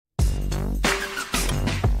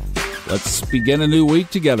Let's begin a new week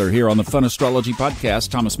together here on the Fun Astrology Podcast.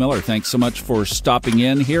 Thomas Miller, thanks so much for stopping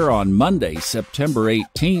in here on Monday, September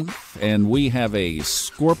 18th, and we have a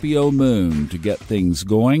Scorpio moon to get things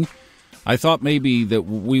going. I thought maybe that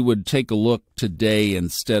we would take a look today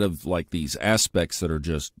instead of like these aspects that are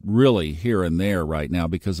just really here and there right now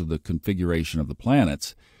because of the configuration of the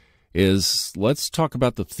planets, is let's talk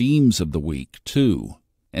about the themes of the week too.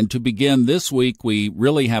 And to begin this week, we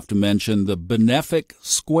really have to mention the benefic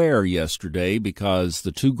square yesterday because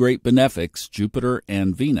the two great benefics, Jupiter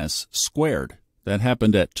and Venus, squared. That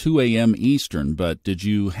happened at 2 a.m. Eastern, but did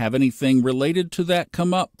you have anything related to that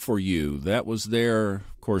come up for you? That was there,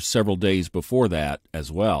 of course, several days before that as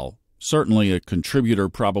well. Certainly a contributor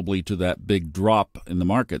probably to that big drop in the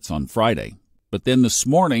markets on Friday. But then this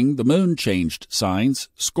morning, the moon changed signs,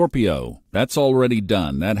 Scorpio. That's already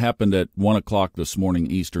done. That happened at 1 o'clock this morning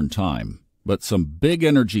Eastern Time. But some big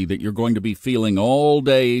energy that you're going to be feeling all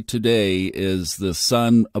day today is the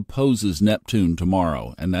sun opposes Neptune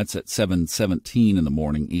tomorrow, and that's at 7:17 in the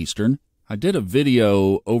morning Eastern. I did a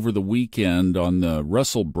video over the weekend on the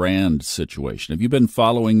Russell Brand situation. Have you been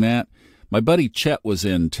following that? My buddy Chet was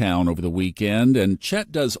in town over the weekend, and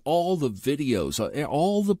Chet does all the videos.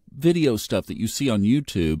 All the video stuff that you see on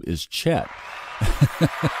YouTube is Chet.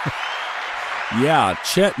 Yeah,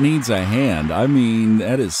 Chet needs a hand. I mean,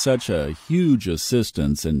 that is such a huge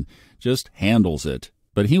assistance and just handles it.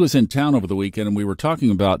 But he was in town over the weekend, and we were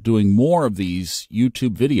talking about doing more of these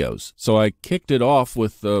YouTube videos. So I kicked it off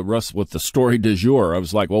with the story du jour. I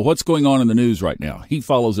was like, well, what's going on in the news right now? He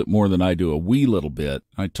follows it more than I do, a wee little bit.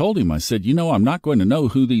 I told him, I said, I'm not going to know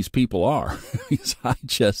who these people are because I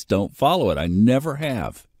just don't follow it. I never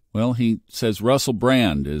have. Well, he says Russell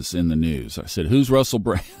Brand is in the news. I said, who's Russell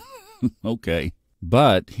Brand? Okay.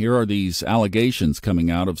 But here are these allegations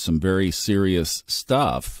coming out of some very serious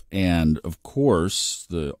stuff. And, of course,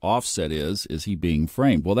 the offset is he being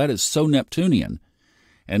framed? Well, that is so Neptunian.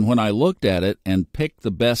 And when I looked at it and picked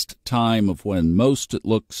the best time of when most, it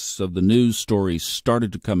looks, of the news stories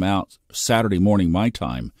started to come out, Saturday morning my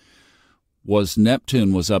time, was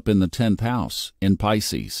Neptune was up in the 10th house in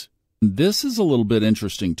Pisces. This is a little bit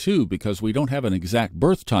interesting, too, because we don't have an exact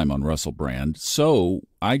birth time on Russell Brand. So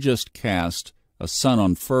I just cast a sun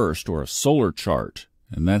on first, or a solar chart,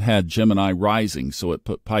 and that had Gemini rising, so it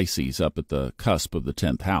put Pisces up at the cusp of the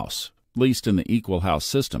 10th house, at least in the equal house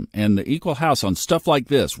system. And the equal house on stuff like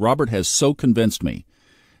this, Robert has so convinced me.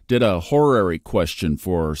 Did a horary question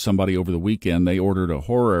for somebody over the weekend. They ordered a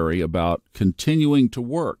horary about continuing to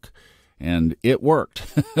work, and it worked.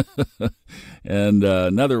 And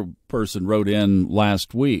another person wrote in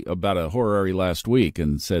last week about a horary last week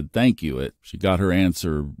and said, thank you. She got her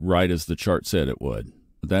answer right as the chart said it would.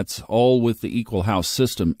 That's all with the equal house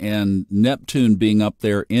system, and Neptune being up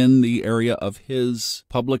there in the area of his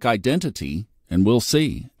public identity. And we'll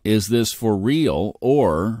see, is this for real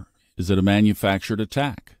or is it a manufactured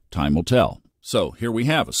attack? Time will tell. So here we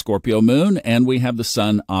have a Scorpio moon, and we have the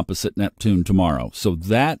sun opposite Neptune tomorrow. So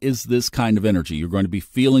that is this kind of energy. You're going to be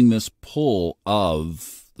feeling this pull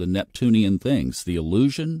of the Neptunian things, the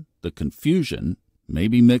illusion, the confusion,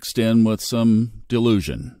 maybe mixed in with some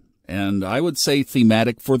delusion. And I would say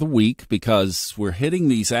thematic for the week because we're hitting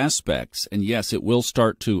these aspects. And yes, it will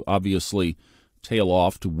start to obviously tail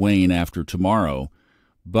off to wane after tomorrow.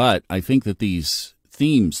 But I think that these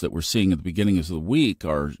themes that we're seeing at the beginning of the week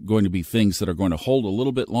are going to be things that are going to hold a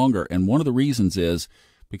little bit longer. And one of the reasons is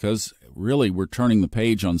because really we're turning the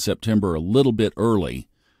page on September a little bit early.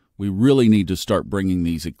 We really need to start bringing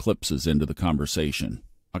these eclipses into the conversation.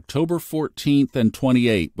 October 14th and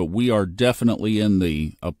 28th, but we are definitely in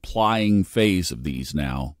the applying phase of these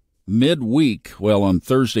now. Midweek, well, on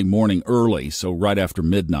Thursday morning early, so right after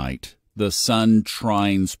midnight, the sun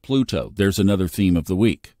trines Pluto. There's another theme of the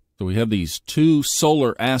week. So we have these two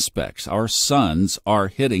solar aspects. Our suns are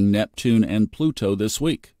hitting Neptune and Pluto this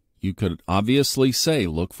week. You could obviously say,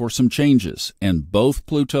 look for some changes. And both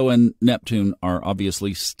Pluto and Neptune are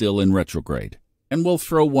obviously still in retrograde. And we'll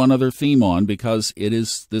throw one other theme on because it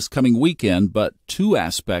is this coming weekend, but two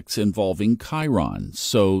aspects involving Chiron.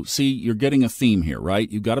 So see, you're getting a theme here,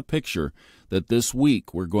 right? You've got a picture that this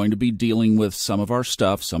week we're going to be dealing with some of our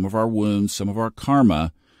stuff, some of our wounds, some of our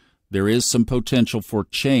karma. There is some potential for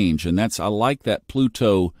change, and I like that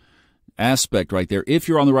Pluto aspect right there, if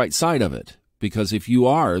you're on the right side of it. Because if you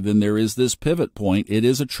are, then there is this pivot point. It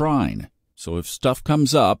is a trine. So if stuff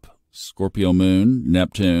comes up, Scorpio moon,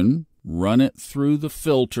 Neptune, run it through the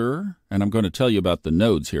filter, and I'm going to tell you about the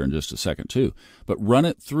nodes here in just a second too, but run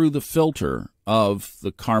it through the filter of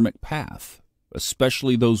the karmic path,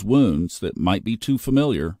 especially those wounds that might be too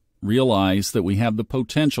familiar. realize that we have the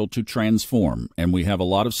potential to transform, and we have a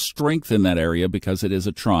lot of strength in that area because it is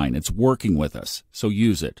a trine. It's working with us, so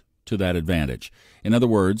use it to that advantage. In other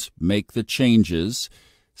words, make the changes,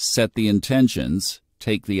 set the intentions,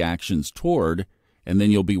 take the actions toward, and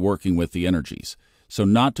then you'll be working with the energies. So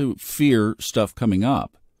not to fear stuff coming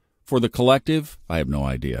up. For the collective, I have no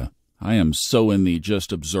idea. I am so in the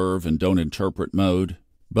just observe and don't interpret mode.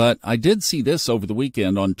 But I did see this over the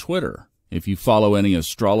weekend on Twitter. If you follow any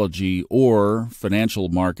astrology or financial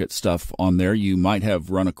market stuff on there, you might have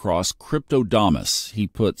run across Cryptodamus. He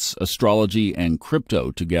puts astrology and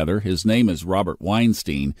crypto together. His name is Robert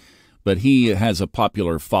Weinstein, but he has a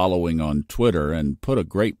popular following on Twitter and put a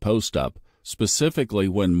great post up. Specifically,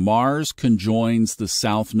 when Mars conjoins the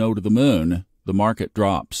south node of the moon, the market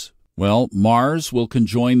drops. Well, Mars will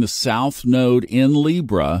conjoin the south node in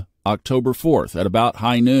Libra October 4th at about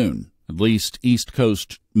high noon, at least East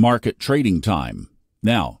Coast market trading time.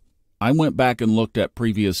 Now, I went back and looked at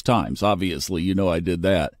previous times. Obviously, you know I did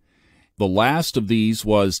that. The last of these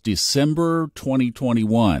was December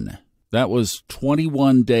 2021. That was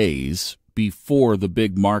 21 days before the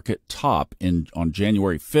big market top on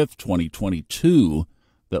January 5th, 2022,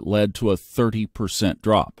 that led to a 30%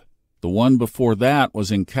 drop. The one before that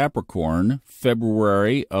was in Capricorn,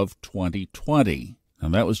 February of 2020. Now,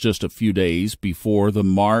 that was just a few days before the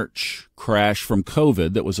March crash from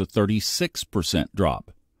COVID that was a 36%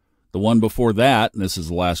 drop. The one before that, and this is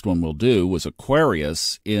the last one we'll do, was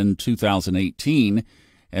Aquarius in 2018,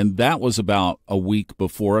 and that was about a week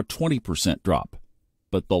before a 20% drop.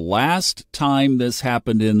 But the last time this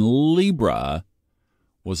happened in Libra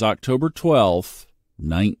was October 12th,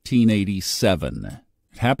 1987.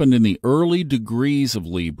 It happened in the early degrees of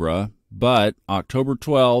Libra, but October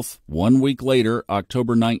 12th, 1 week later,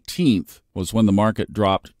 October 19th, was when the market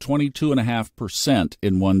dropped 22.5%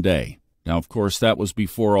 in one day. Now, of course, that was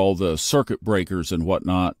before all the circuit breakers and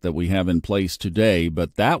whatnot that we have in place today,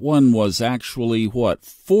 but that one was actually,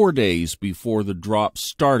 4 days before the drop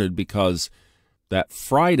started, because that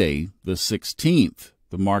Friday, the 16th,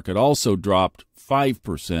 the market also dropped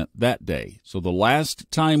 5% that day. So the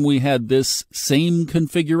last time we had this same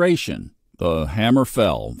configuration, the hammer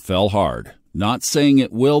fell hard. Not saying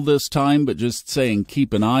it will this time, but just saying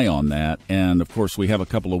keep an eye on that. And, of course, we have a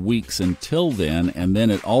couple of weeks until then, and then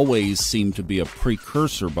it always seemed to be a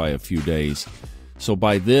precursor by a few days. So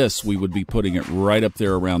by this, we would be putting it right up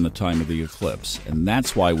there around the time of the eclipse. And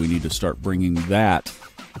that's why we need to start bringing that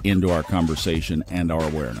into our conversation and our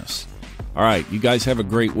awareness. All right, you guys have a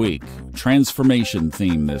great week. Transformation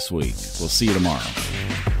theme this week. We'll see you tomorrow.